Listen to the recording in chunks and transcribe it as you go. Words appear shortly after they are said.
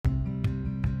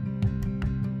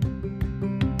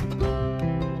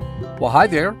Well, hi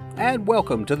there, and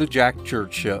welcome to the Jack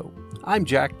Church Show. I'm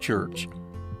Jack Church.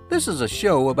 This is a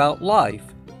show about life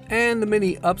and the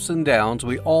many ups and downs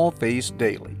we all face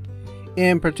daily.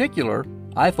 In particular,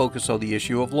 I focus on the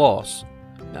issue of loss.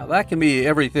 Now, that can be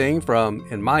everything from,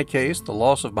 in my case, the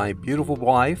loss of my beautiful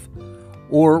wife,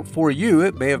 or for you,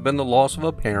 it may have been the loss of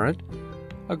a parent,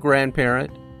 a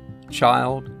grandparent,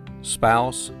 child,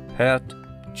 spouse, pet,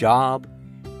 job,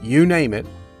 you name it.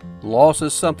 Loss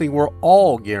is something we're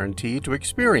all guaranteed to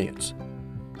experience,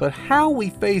 but how we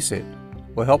face it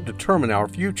will help determine our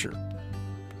future.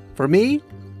 For me,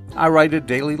 I write a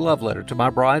daily love letter to my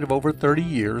bride of over 30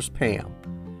 years, Pam,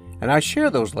 and I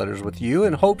share those letters with you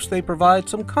in hopes they provide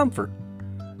some comfort,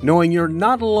 knowing you're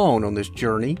not alone on this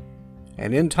journey,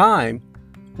 and in time,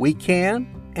 we can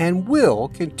and will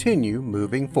continue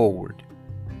moving forward.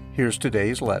 Here's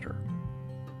today's letter.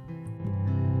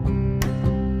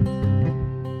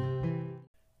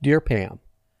 Dear Pam,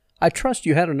 I trust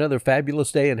you had another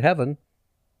fabulous day in heaven.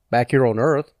 Back here on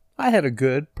earth, I had a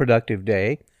good, productive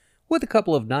day with a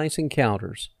couple of nice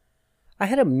encounters. I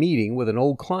had a meeting with an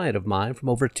old client of mine from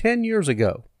over 10 years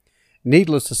ago.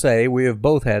 Needless to say, we have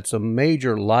both had some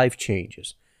major life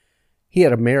changes. He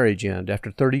had a marriage end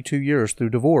after 32 years through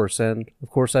divorce, and of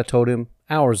course I told him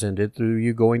ours ended through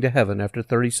you going to heaven after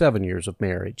 37 years of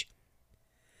marriage.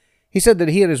 He said that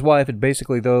he and his wife had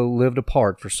basically, though, lived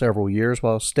apart for several years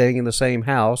while staying in the same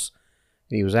house,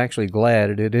 and he was actually glad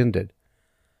it had ended.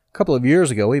 A couple of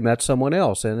years ago, he met someone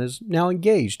else and is now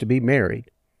engaged to be married.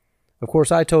 Of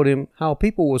course, I told him how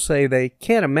people will say they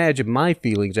can't imagine my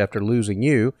feelings after losing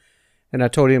you, and I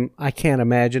told him I can't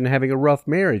imagine having a rough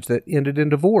marriage that ended in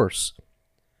divorce.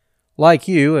 Like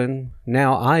you, and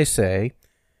now I say,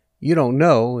 you don't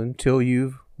know until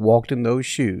you've walked in those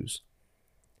shoes.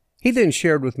 He then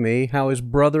shared with me how his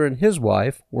brother and his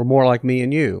wife were more like me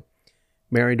and you,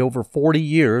 married over 40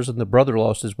 years, and the brother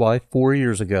lost his wife 4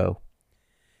 years ago.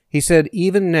 He said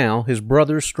even now his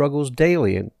brother struggles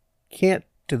daily and can't,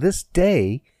 to this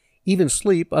day, even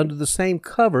sleep under the same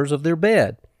covers of their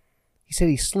bed. He said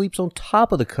he sleeps on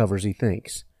top of the covers, he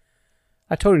thinks.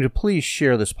 I told him to please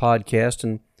share this podcast,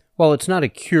 and while it's not a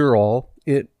cure-all,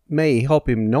 it may help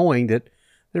him knowing that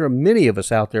there are many of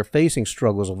us out there facing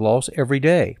struggles of loss every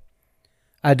day.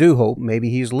 I do hope maybe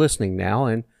he's listening now,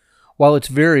 and while it's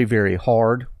very, very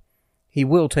hard, he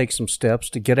will take some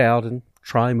steps to get out and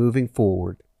try moving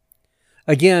forward.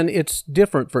 Again, it's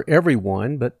different for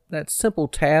everyone, but that simple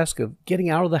task of getting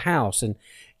out of the house and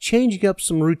changing up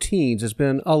some routines has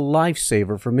been a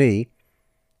lifesaver for me.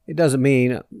 It doesn't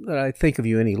mean that I think of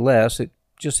you any less. It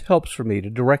just helps for me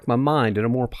to direct my mind in a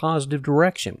more positive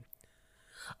direction.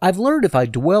 I've learned if I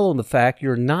dwell on the fact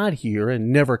you're not here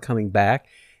and never coming back,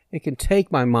 it can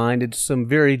take my mind into some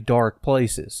very dark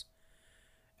places.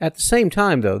 At the same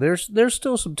time, though, there's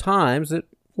still some times that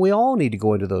we all need to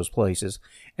go into those places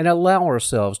and allow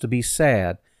ourselves to be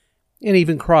sad and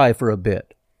even cry for a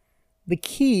bit. The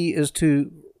key is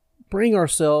to bring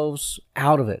ourselves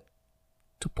out of it,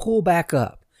 to pull back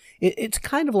up. It's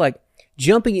kind of like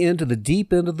jumping into the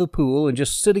deep end of the pool and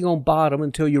just sitting on bottom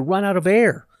until you run out of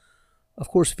air. Of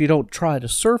course, if you don't try to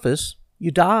surface,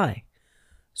 you die.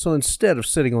 So instead of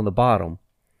sitting on the bottom,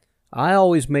 I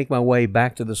always make my way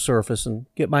back to the surface and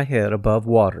get my head above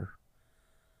water.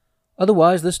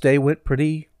 Otherwise, this day went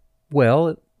pretty well.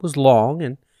 It was long,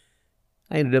 and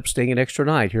I ended up staying an extra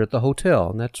night here at the hotel,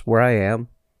 and that's where I am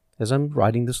as I'm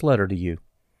writing this letter to you.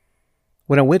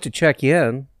 When I went to check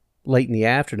in late in the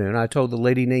afternoon, I told the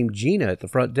lady named Gina at the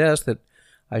front desk that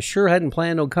I sure hadn't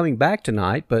planned on coming back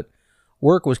tonight, but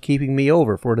work was keeping me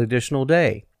over for an additional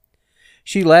day.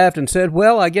 She laughed and said,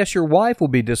 "Well, I guess your wife will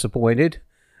be disappointed."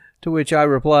 To which I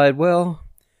replied, "Well,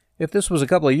 if this was a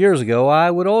couple of years ago,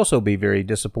 I would also be very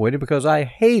disappointed because I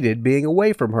hated being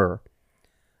away from her."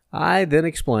 I then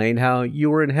explained how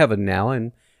you were in heaven now,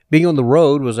 and being on the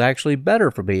road was actually better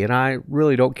for me, and I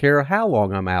really don't care how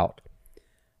long I'm out.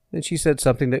 Then she said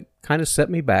something that kind of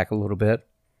set me back a little bit.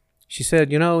 She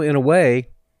said, in a way,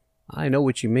 I know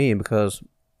what you mean because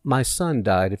my son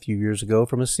died a few years ago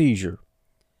from a seizure.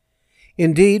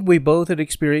 Indeed, we both had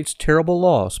experienced terrible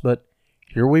loss, but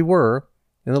here we were,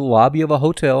 in the lobby of a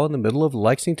hotel in the middle of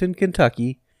Lexington,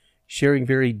 Kentucky, sharing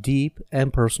very deep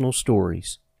and personal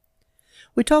stories.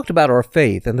 We talked about our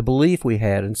faith and the belief we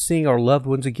had in seeing our loved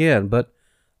ones again, but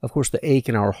of course the ache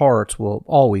in our hearts will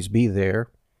always be there.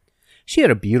 She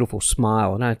had a beautiful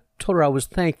smile, and I told her I was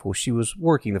thankful she was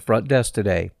working the front desk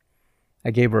today.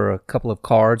 I gave her a couple of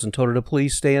cards and told her to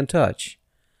please stay in touch.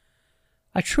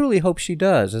 I truly hope she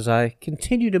does, as I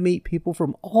continue to meet people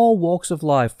from all walks of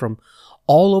life, from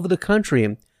all over the country,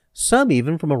 and some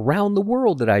even from around the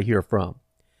world that I hear from.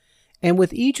 And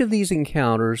with each of these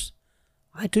encounters,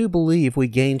 I do believe we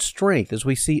gain strength as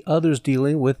we see others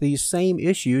dealing with these same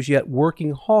issues, yet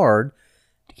working hard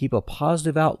to keep a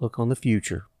positive outlook on the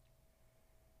future.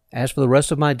 As for the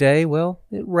rest of my day, well,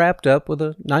 it wrapped up with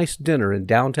a nice dinner in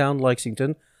downtown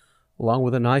Lexington, along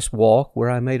with a nice walk where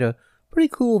I made a pretty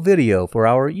cool video for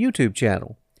our YouTube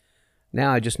channel.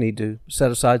 Now I just need to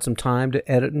set aside some time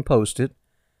to edit and post it.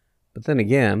 But then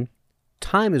again,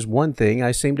 time is one thing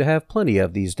I seem to have plenty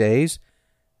of these days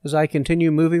as I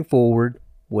continue moving forward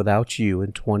without you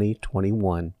in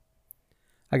 2021.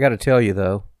 I gotta tell you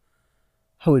though,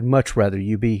 I would much rather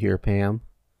you be here, Pam,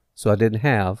 so I didn't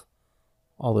have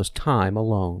all this time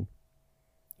alone.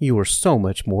 You were so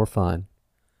much more fun.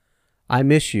 I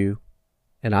miss you,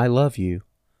 and I love you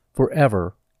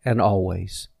forever and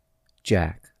always.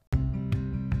 Jack.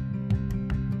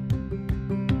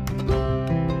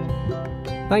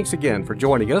 Thanks again for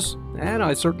joining us, and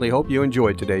I certainly hope you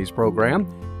enjoyed today's program.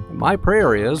 And my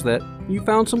prayer is that you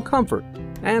found some comfort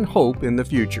and hope in the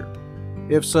future.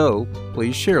 If so,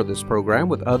 please share this program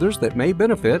with others that may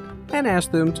benefit and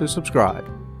ask them to subscribe.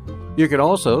 You can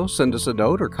also send us a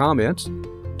note or comments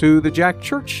to the Jack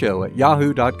Church Show at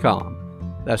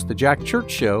yahoo.com. That's the Jack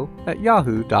Church Show at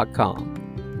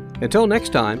yahoo.com. Until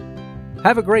next time,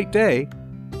 have a great day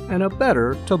and a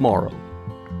better tomorrow.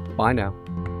 Bye now.